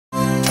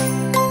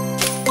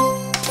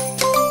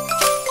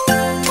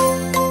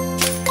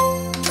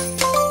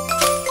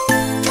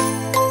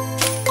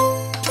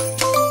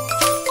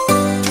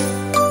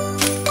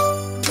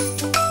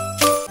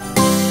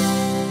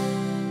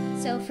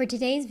For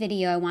today's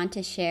video, I want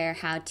to share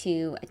how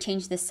to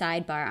change the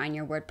sidebar on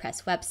your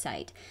WordPress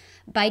website.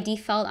 By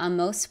default, on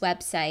most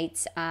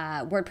websites,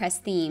 WordPress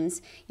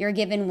themes, you're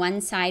given one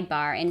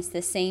sidebar, and it's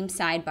the same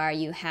sidebar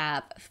you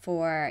have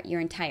for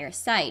your entire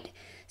site.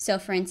 So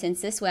for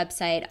instance, this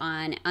website,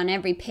 on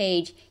every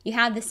page, you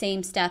have the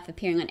same stuff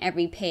appearing on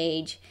every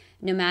page.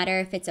 No matter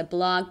if it's a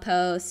blog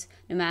post,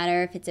 no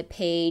matter if it's a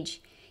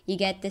page, you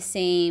get the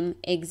same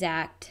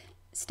exact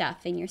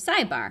stuff in your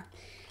sidebar.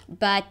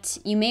 But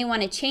you may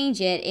want to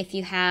change it if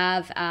you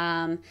have,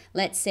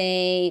 let's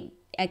say,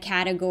 a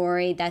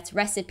category that's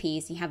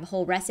recipes. You have a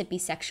whole recipe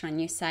section on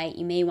your site.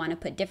 You may want to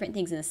put different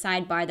things in the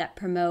sidebar that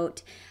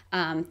promote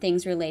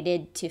things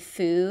related to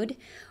food.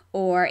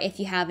 Or if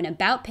you have an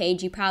about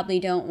page, you probably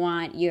don't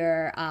want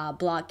your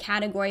blog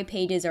category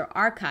pages or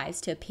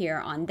archives to appear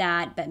on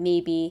that, but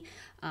maybe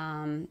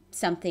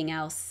something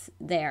else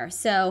there.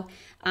 So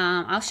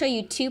I'll show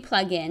you two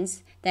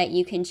plugins that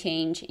you can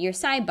change your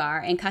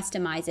sidebar and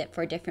customize it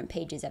for different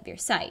pages of your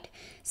site.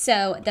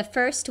 So the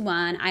first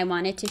one I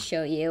wanted to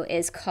show you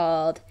is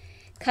called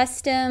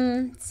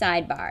Custom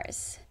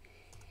Sidebars.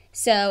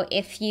 So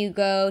if you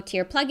go to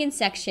your plugin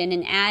section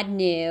and add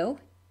new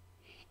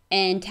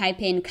and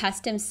type in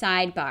Custom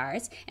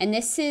Sidebars, and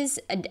this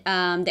is,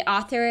 the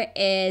author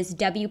is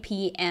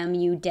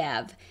WPMU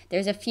Dev.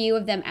 There's a few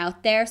of them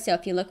out there, so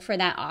if you look for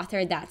that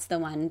author, that's the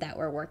one that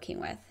we're working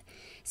with.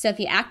 So if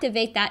you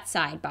activate that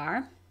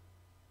sidebar,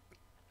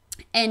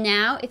 and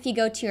now if you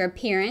go to your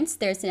appearance,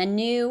 there's a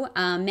new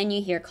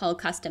menu here called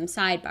Custom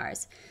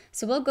Sidebars.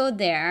 So we'll go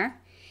there,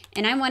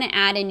 and I want to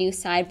add a new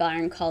sidebar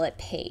and call it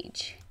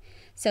Page.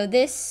 So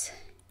this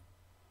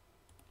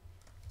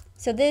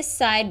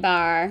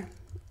sidebar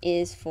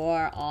is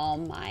for all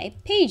my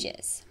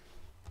pages.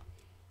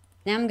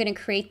 Now I'm going to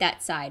create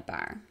that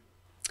sidebar.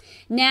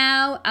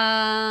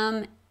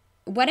 Now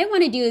what I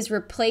want to do is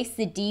replace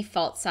the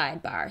default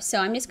sidebar. So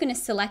I'm just going to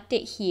select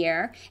it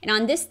here. And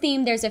on this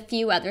theme, there's a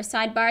few other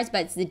sidebars,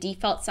 but it's the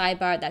default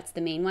sidebar, that's the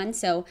main one.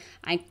 So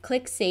I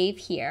click Save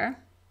here.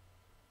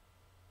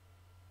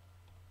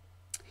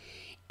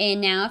 And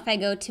now if I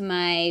go to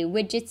my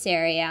widgets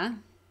area,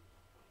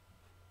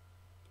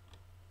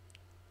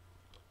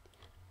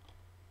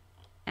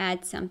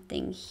 add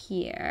something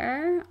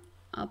here.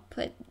 I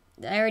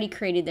already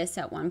created this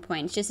at one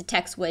point. It's just a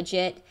text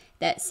widget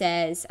that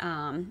says,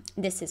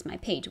 this is my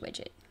page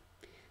widget.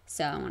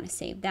 So I want to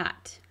save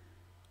that.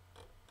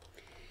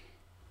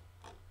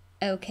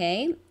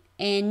 Okay,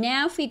 and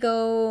now if we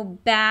go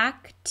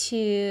back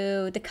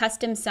to the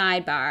custom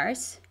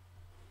sidebars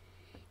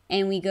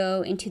and we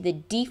go into the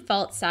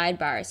default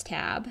sidebars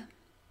tab.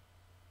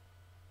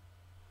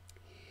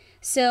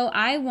 So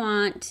I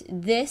want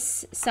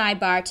this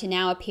sidebar to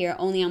now appear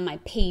only on my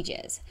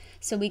pages.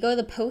 So we go to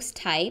the post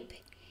type,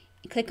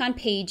 click on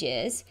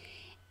pages,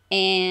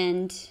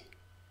 and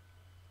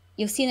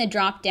you'll see in the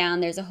drop down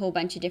there's a whole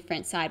bunch of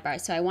different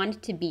sidebars. So I want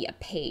it to be a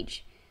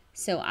page.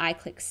 So I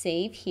click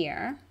Save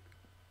here.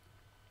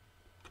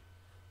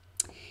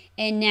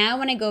 And now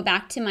when I go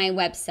back to my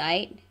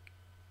website,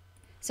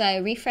 so I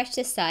refresh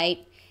the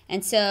site,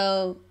 and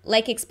so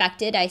like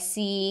expected, I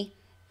see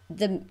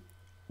the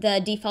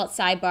default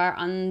sidebar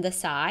on the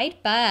side,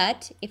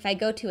 but if I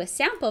go to a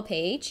sample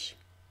page,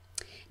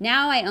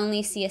 now I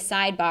only see a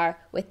sidebar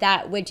with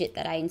that widget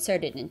that I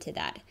inserted into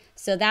that.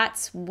 So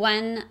that's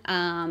one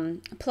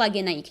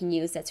plugin that you can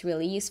use that's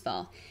really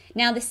useful.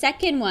 Now the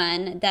second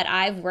one that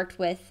I've worked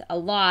with a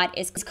lot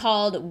is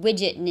called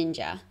Widget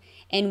Ninja.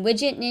 And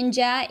Widget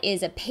Ninja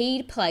is a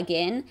paid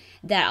plugin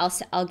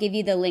that I'll give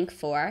you the link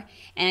for.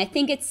 And I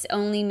think it's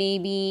only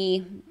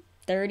maybe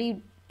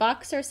 $30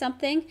 or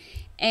something.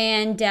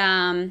 And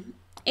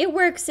it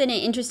works in an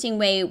interesting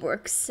way. It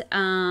works,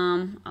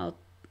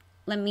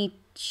 let me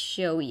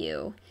show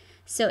you.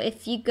 So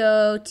if you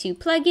go to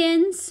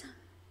plugins,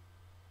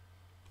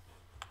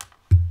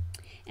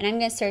 and I'm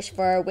going to search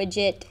for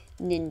Widget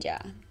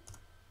Ninja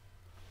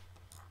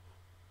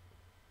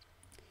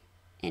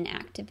and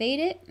activate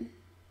it.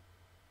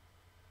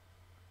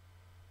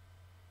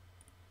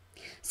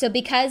 So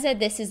because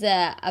this is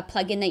a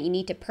plugin that you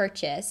need to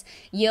purchase,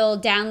 you'll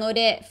download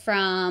it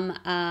from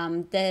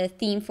the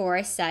theme for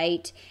a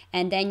site,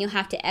 and then you'll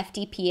have to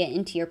FTP it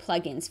into your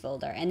plugins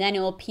folder. And then it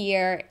will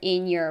appear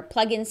in your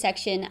plugin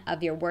section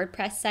of your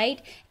WordPress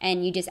site,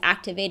 and you just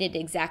activate it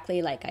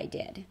exactly like I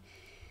did.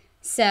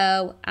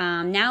 So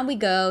now we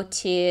go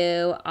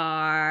to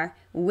our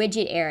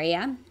widget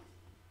area.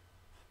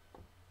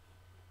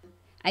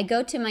 I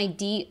go to my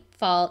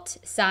default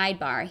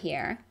sidebar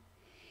here.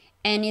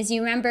 And as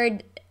you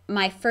remembered,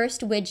 my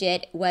first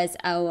widget was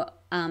an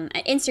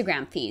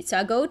Instagram feed. So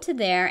I'll go to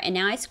there, and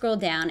now I scroll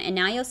down, and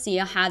now you'll see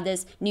I'll have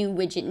this new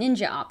Widget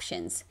Ninja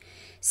options.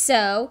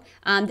 So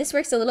this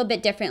works a little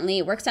bit differently.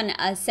 It works on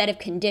a set of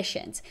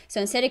conditions.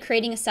 So instead of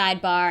creating a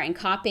sidebar and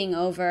copying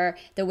over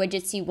the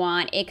widgets you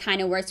want, it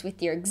kind of works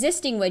with your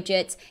existing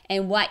widgets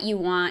and what you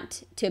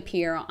want to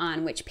appear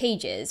on which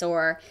pages,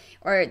 or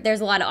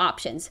there's a lot of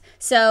options.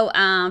 So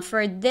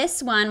for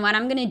this one, what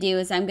I'm going to do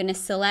is I'm going to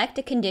select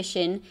a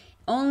condition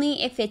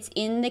only if it's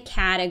in the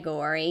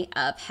category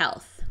of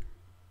health.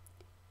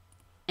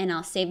 and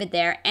I'll save it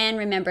there. And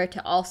remember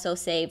to also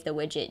save the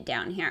widget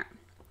down here.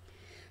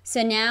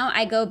 So now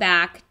I go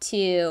back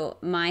to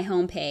my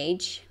home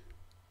page.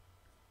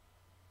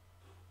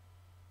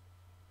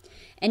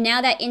 And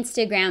now that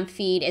Instagram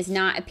feed is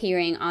not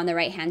appearing on the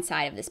right-hand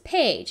side of this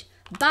page.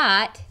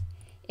 But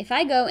if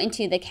I go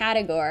into the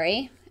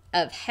category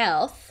of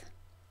health,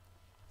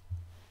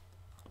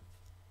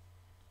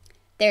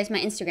 there's my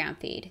Instagram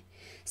feed.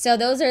 So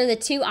those are the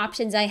two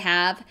options I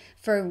have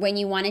for when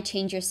you want to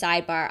change your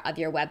sidebar of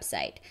your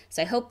website.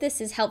 So I hope this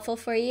is helpful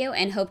for you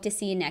and hope to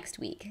see you next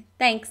week.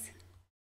 Thanks.